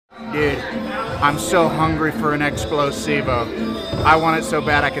Dude, I'm so hungry for an explosivo. I want it so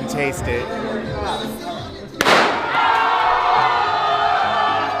bad I can taste it.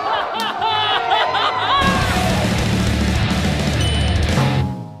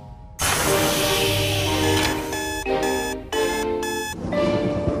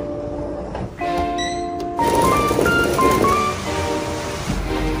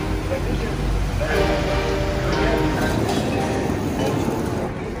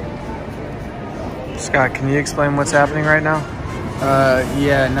 Scott, can you explain what's happening right now?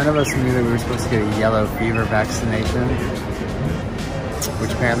 Yeah, none of us knew that we were supposed to get a yellow fever vaccination,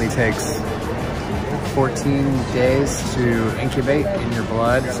 which apparently takes 14 days to incubate in your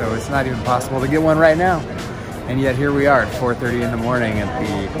blood, so it's not even possible to get one right now. And yet here we are at 4:30 in the morning at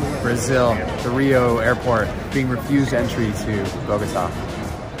the Rio airport, being refused entry to Bogotá.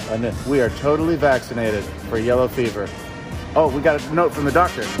 And we are totally vaccinated for yellow fever. Oh, we got a note from the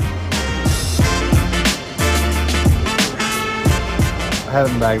doctor. I had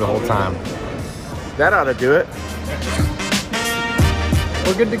them bagged the whole time. That ought to do it.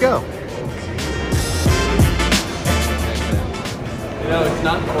 We're good to go. You know, it's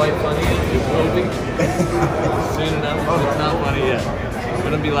not quite funny yet. It will be soon enough, but it's not funny yet. I'm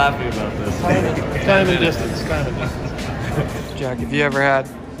gonna be laughing about this. Time and distance. Time and distance. Jack, have you ever had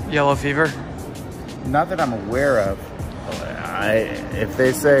yellow fever? Not that I'm aware of. If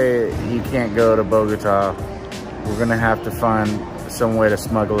they say you can't go to Bogotá, we're gonna have to find some way to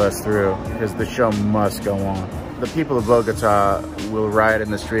smuggle us through because the show must go on. The people of Bogotá will riot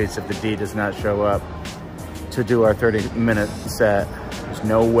in the streets if the D does not show up to do our 30-minute set. There's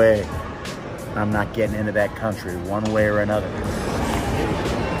no way I'm not getting into that country one way or another.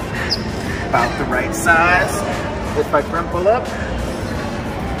 About the right size. If I crumple up,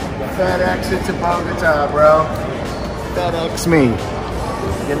 FedEx it to Bogotá, bro. FedEx me.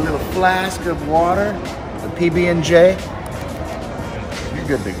 Get a little flask of water, a PB&J.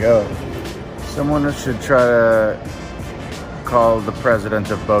 You're good to go. Someone should try to call the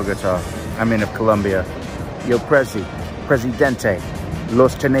president of Bogotá. I mean of Colombia. Yo, Presidente,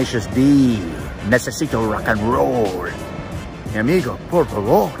 Los Tenacious D, necesito rock and roll. Mi amigo, por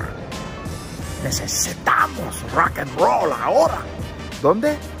favor. Necesitamos rock and roll ahora.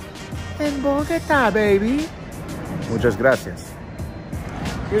 ¿Dónde? En Bogotá, baby. Muchas gracias.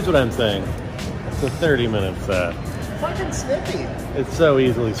 Here's what I'm saying. It's a 30-minute set. Fucking snippy. It's so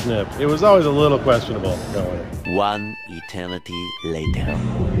easily snipped. It was always a little questionable going. One eternity later.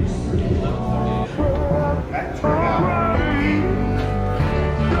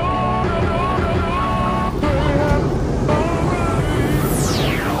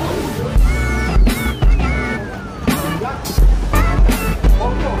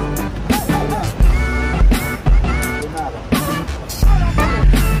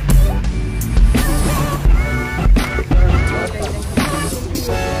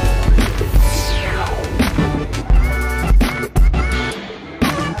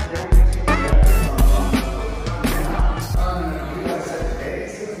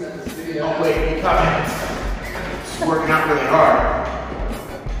 Working out really hard.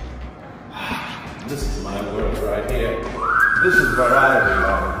 This is my world right here. This is where I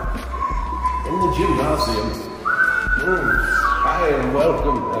belong. In the gymnasium. I am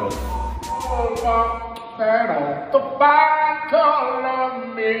welcome. The fine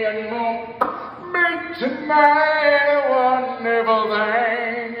Colombian moon makes it my wonderful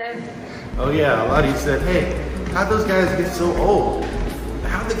thing. Oh yeah, a lot of you said, hey, how'd those guys get so old?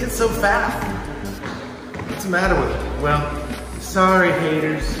 How'd they get so fat? What's the matter with it? Well, sorry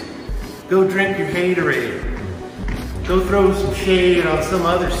haters. Go drink your haterade. Go throw some shade on some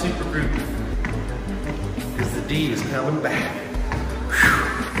other supergroup. Because the D is coming back.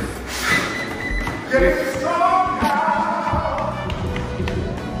 Get strong now.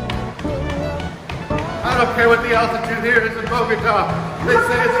 I don't care what the altitude here is in Bogotá. They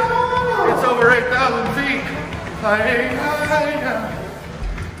say it's over 8,000 feet.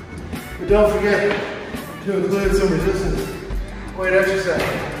 But don't forget to include some resistance. Wait, exercise.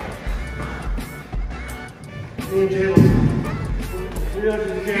 Me and Jay we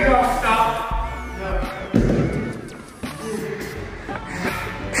don't stop.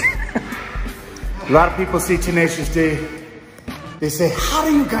 A lot of people see Tenacious D. They say, how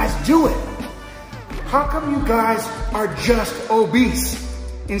do you guys do it? How come you guys are just obese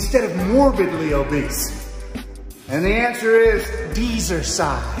instead of morbidly obese? And the answer is, D's are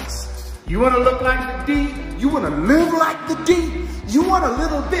size. You want to look like the D? You want to live like the D? You want a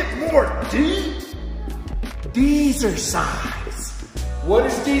little bit more D? D's are size. What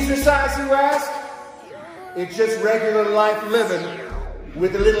is D's are size, you ask? It's just regular life living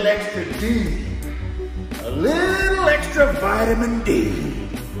with a little extra D. A little extra vitamin D.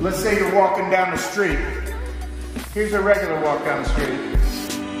 Let's say you're walking down the street. Here's a regular walk down the street.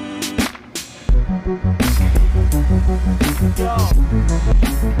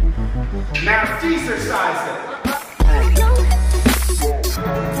 Now exercise it.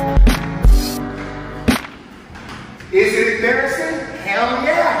 Is it embarrassing? Hell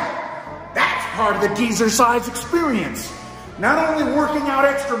yeah. That's part of the Deezercise experience. Not only working out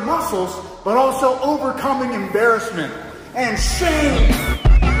extra muscles, but also overcoming embarrassment and shame.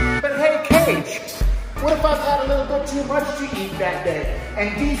 But hey, Cage, what if I've had a little bit too much to eat that day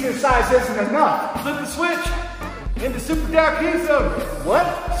and Deezercise isn't enough? Flip the switch into Super Cow King Zone. What?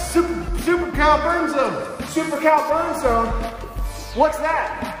 Super Cow Burn Zone. Super Cow Burn Zone? What's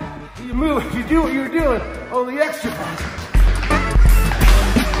that? You move, you do what you're doing, only extra fast.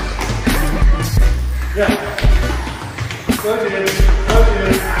 Yeah. Go dude, go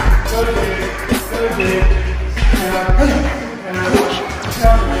dude, go dude, go dude.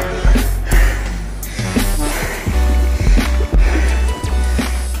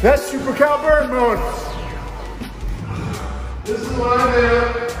 That's Super Cow Burn mode. This is what I do.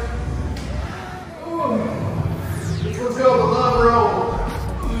 This one's called the love roll.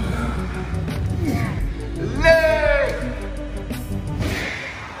 Leg.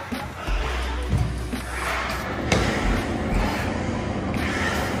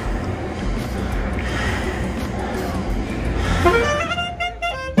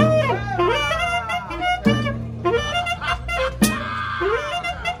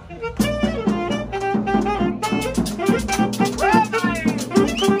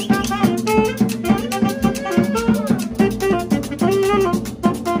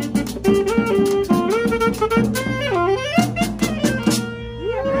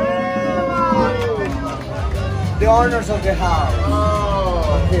 The honors of the house.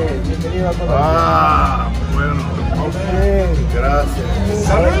 Oh. Okay, bienvenido a Colombia. Ah, bueno. Okay. Gracias.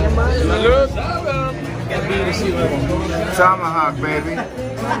 Salud. Tomahawk, baby.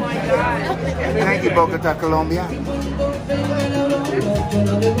 Thank you, Bogotá, Colombia.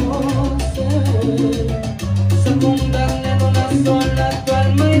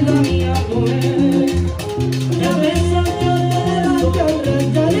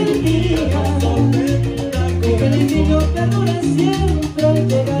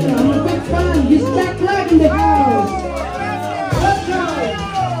 He's back in the house.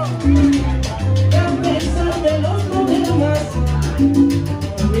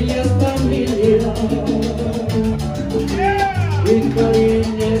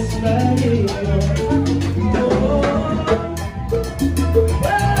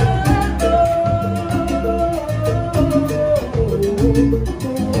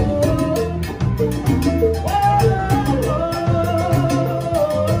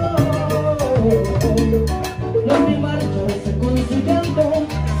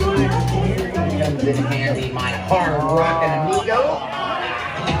 Handy, my hard rockin' amigo.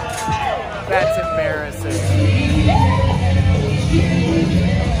 That's embarrassing.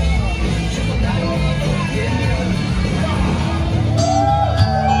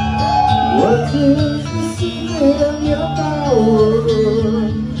 What is the secret of your power?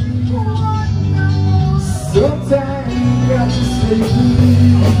 Sometimes you got to sleep.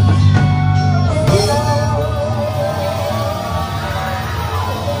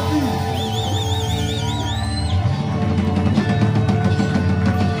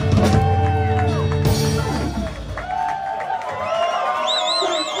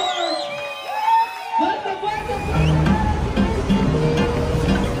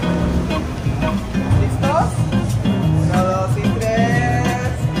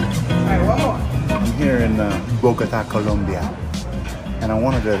 Bogotá, Colombia, and I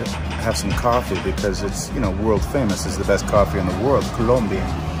wanted to have some coffee because it's, you know, world famous. It's the best coffee in the world, Colombian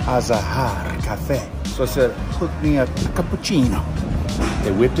Azahar Cafe. So I said, hook me up a cappuccino.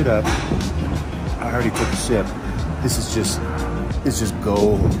 They whipped it up. I already took a sip. This is just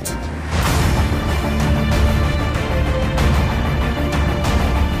gold.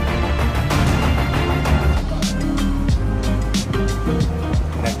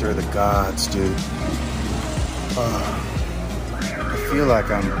 Nectar of the gods, dude. I feel like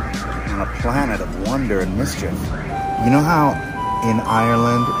I'm on a planet of wonder and mischief. You know how in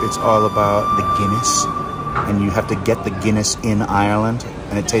Ireland it's all about the Guinness, and you have to get the Guinness in Ireland,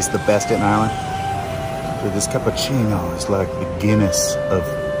 and it tastes the best in Ireland? So this cappuccino is like the Guinness of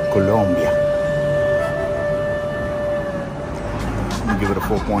Colombia. I'm gonna give it a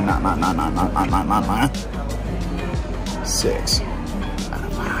 4.9. 6 out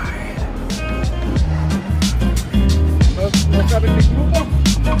of 5. ¿No sabes mi grupo?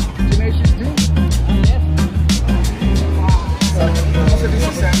 Tenacious D. ¿Cómo se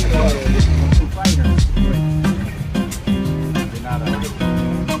dice Santa Claus? Foo Fighetrs. De nada.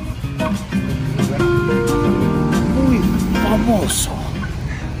 Muy famoso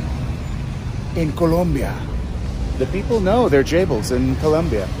in Colombia. The people know they're jables in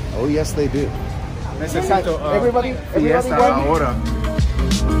Colombia. Oh yes, they do. Necesito everybody ahora.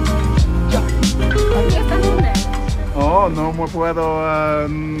 Oh, no me puedo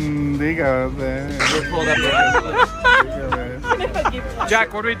diga.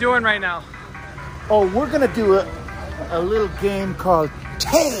 Jack, what are we doing right now? Oh, we're gonna do a little game called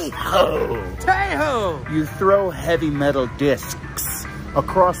Tejo. Tejo! You throw heavy metal discs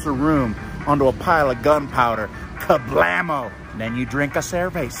across the room onto a pile of gunpowder. Kablamo! Then you drink a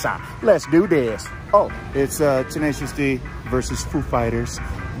cerveza. Let's do this. Oh, it's Tenacious D versus Foo Fighters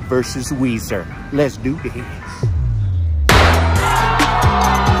versus Weezer. Let's do this.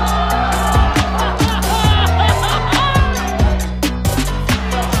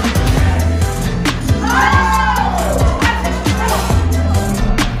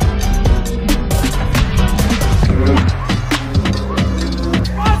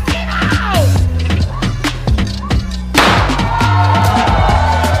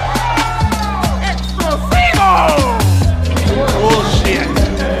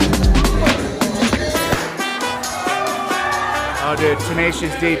 Dude,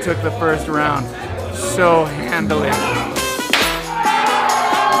 Tenacious D took the first round so handily.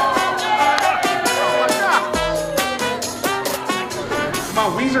 Come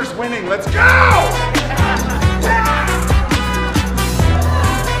on, Weezer's winning. Let's go!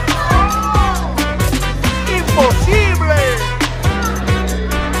 Imposible!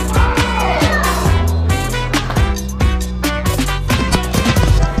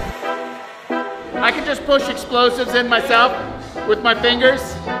 I can just push explosives in myself with my fingers.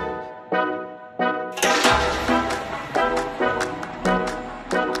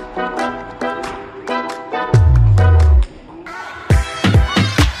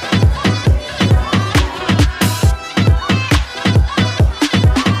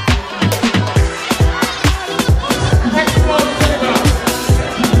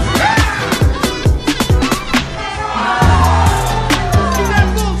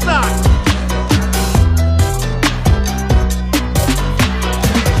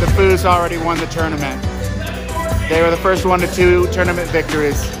 Foos already won the tournament. They were the first 1 to 2 tournament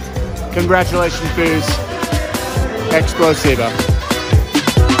victories. Congratulations, Foos. Explosiva.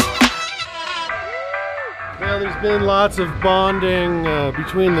 Well, there's been lots of bonding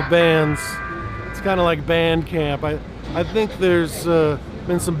between the bands. It's kind of like band camp. I think there's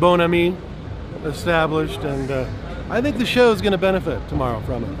been some bon ami established, and I think the show is going to benefit tomorrow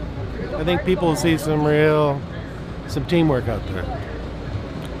from it. I think people will see some teamwork out there.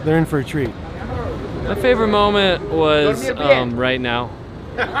 They're in for a treat. My favorite moment was right now.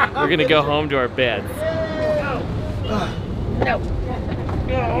 We're gonna go home to our beds. No.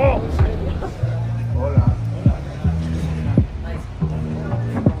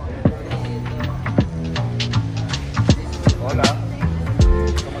 Hola. Hola.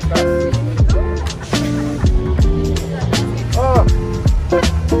 ¿Cómo estás? Oh.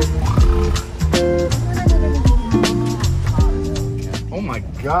 Oh my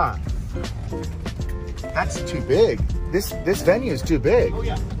God. That's too big. This venue is too big. Oh,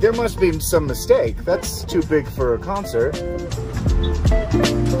 yeah. There must be some mistake. That's too big for a concert.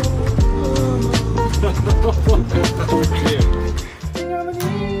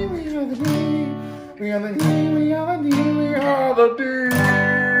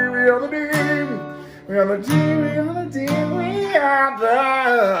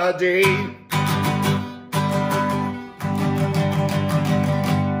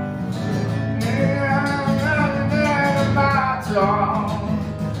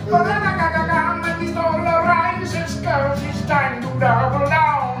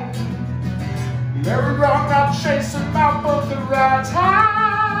 Every rock I'm chasing my boat the right time.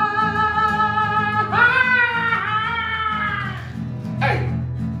 Hey,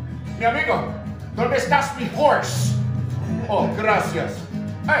 mi amigo, ¿dónde estás mi horse? Oh, gracias.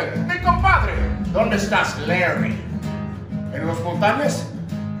 Hey, mi compadre, ¿dónde estás Larry? ¿En los montanes?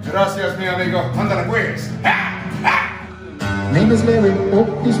 Gracias, mi amigo. Ándale, pues. Name is Larry, oh,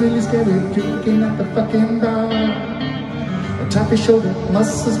 he's really scary, drinking at the fucking bar. On top his shoulder,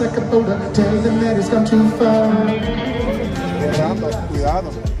 muscles like a boulder, tell him that he's gone too far.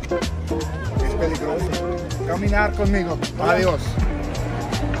 Cuidado, es peligroso. Caminar conmigo, adiós.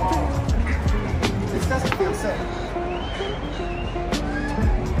 This doesn't feel safe.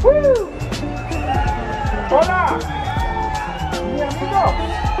 Woo! Hola!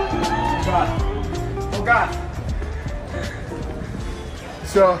 Oh God. Oh God.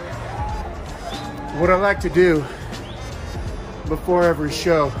 So, what I like to do before every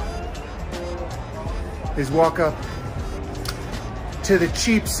show is walk up to the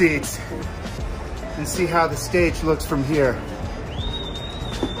cheap seats and see how the stage looks from here.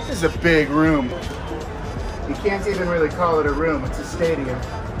 This is a big room. You can't even really call it a room, it's a stadium.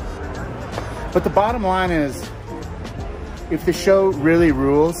 But the bottom line is, if the show really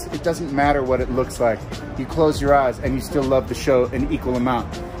rules, it doesn't matter what it looks like. You close your eyes and you still love the show an equal amount.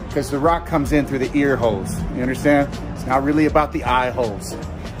 Because the rock comes in through the ear holes, you understand? It's not really about the eye holes.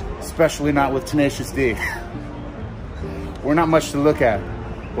 Especially not with Tenacious D. We're not much to look at,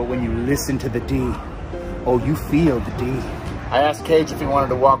 but when you listen to the D, oh, you feel the D. I asked Cage if he wanted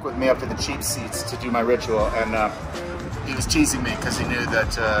to walk with me up to the cheap seats to do my ritual, and he was teasing me because he knew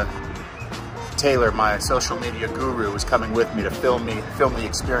that Taylor, my social media guru, was coming with me to film the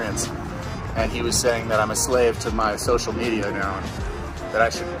experience. And he was saying that I'm a slave to my social media now, and that I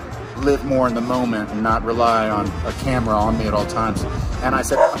should live more in the moment and not rely on a camera on me at all times. And I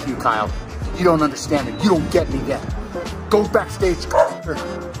said, fuck you, Kyle. You don't understand it. You don't get me yet. Go backstage,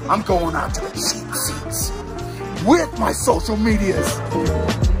 I'm going out to the cheap seats with my social medias.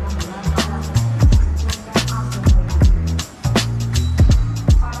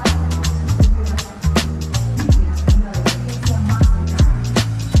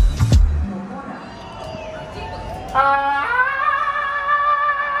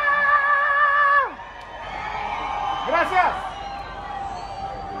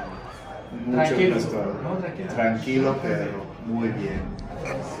 Tranquilo, pero muy bien.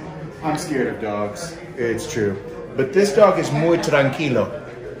 I'm scared of dogs, it's true. But this dog is muy tranquilo.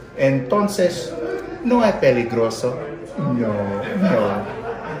 Entonces, no es peligroso. No,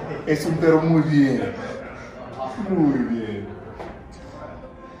 no. Es un perro muy bien. Muy bien.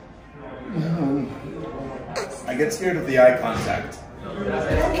 I get scared of the eye contact.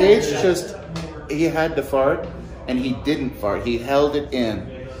 Cage he had to fart, and he didn't fart. He held it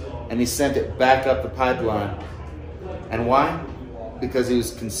in, and he sent it back up the pipeline. And why? Because he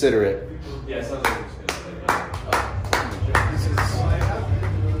was considerate. Yeah,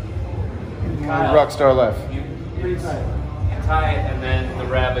 Rockstar life. You tie it, and then the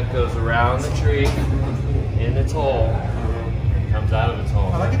rabbit goes around the tree in its hole, comes out of its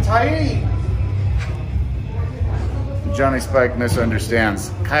hole. I like it tight. Johnny Spike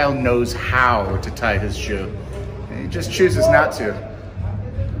misunderstands. Kyle knows how to tie his shoe. He just chooses not to.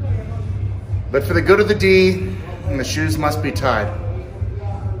 But for the good of the D, the shoes must be tied.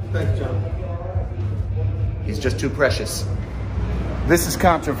 Thanks, John. He's just too precious. This is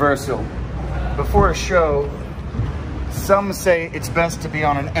controversial. Before a show, some say it's best to be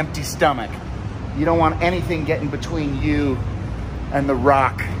on an empty stomach. You don't want anything getting between you and the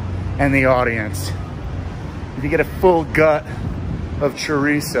rock and the audience. If you get a full gut of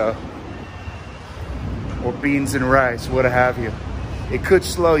chorizo or beans and rice, what have you, it could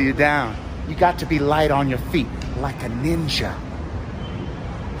slow you down. You got to be light on your feet, like a ninja.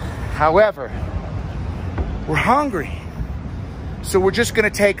 However, we're hungry. So we're just gonna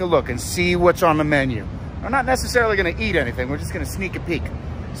take a look and see what's on the menu. We're not necessarily gonna eat anything, we're just gonna sneak a peek,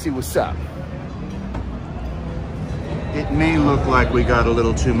 see what's up. It may look like we got a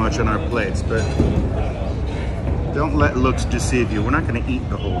little too much on our plates, but don't let looks deceive you. We're not gonna eat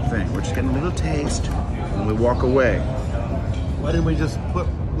the whole thing. We're just getting a little taste and we walk away. Why didn't we just put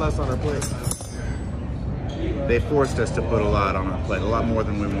less on our plate? They forced us to put a lot on our plate, a lot more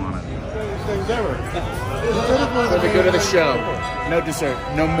than we wanted. Things ever. For the good of the show. No dessert,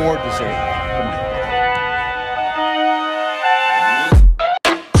 no more dessert. Come on.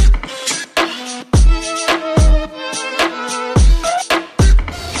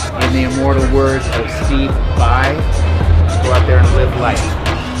 In the immortal words of Steve Vai, go out there and live life.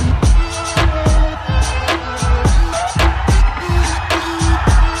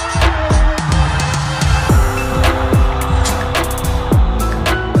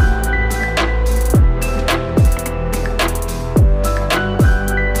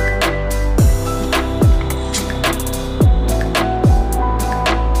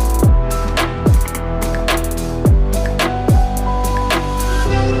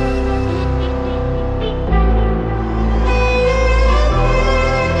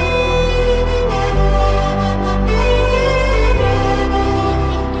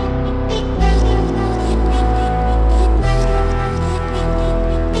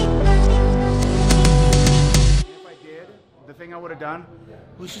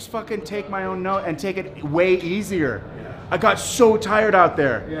 Was just fucking take my own note and take it way easier. I got so tired out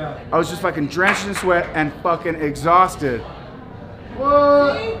there. I was just fucking drenched in sweat and fucking exhausted.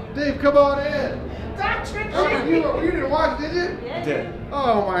 What? Dave, come on in. Doctor Oh, you didn't watch, did you? Yeah. Did.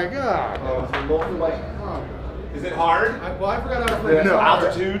 Oh my God. Is it hard? I forgot how to play No,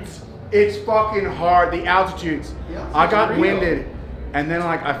 Altitudes? It's fucking hard. The altitudes. I got winded, and then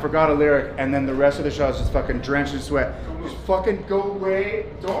like I forgot a lyric, and then the rest of the show I was just fucking drenched in sweat. Just fucking go away.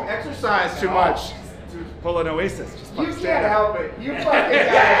 Don't exercise too much. Pull an Oasis. Just You can't help it. You fucking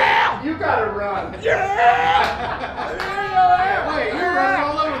gotta. You gotta run. Wait, you're running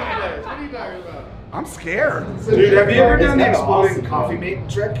all over the place. What are you talking about? I'm scared. Dude, have you ever done the exploding coffee mate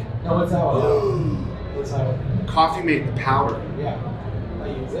trick? No, what's that one? What's that one? Coffee mate, the powder. Yeah. I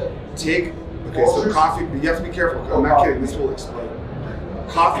use it. Okay, so coffee, you have to be careful. I'm not kidding, this will explode.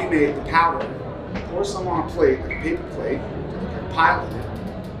 Coffee mate, the powder. Pour some on a plate, like a paper plate, like a pile in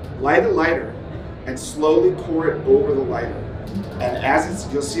it. Light a lighter, and slowly pour it over the lighter. And as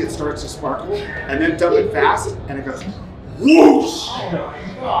it's, you'll see it starts to sparkle, and then dump it fast, and it goes whoosh! Oh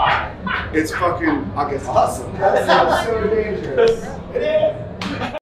my God. It's fucking, I guess, awesome. That sounds so dangerous.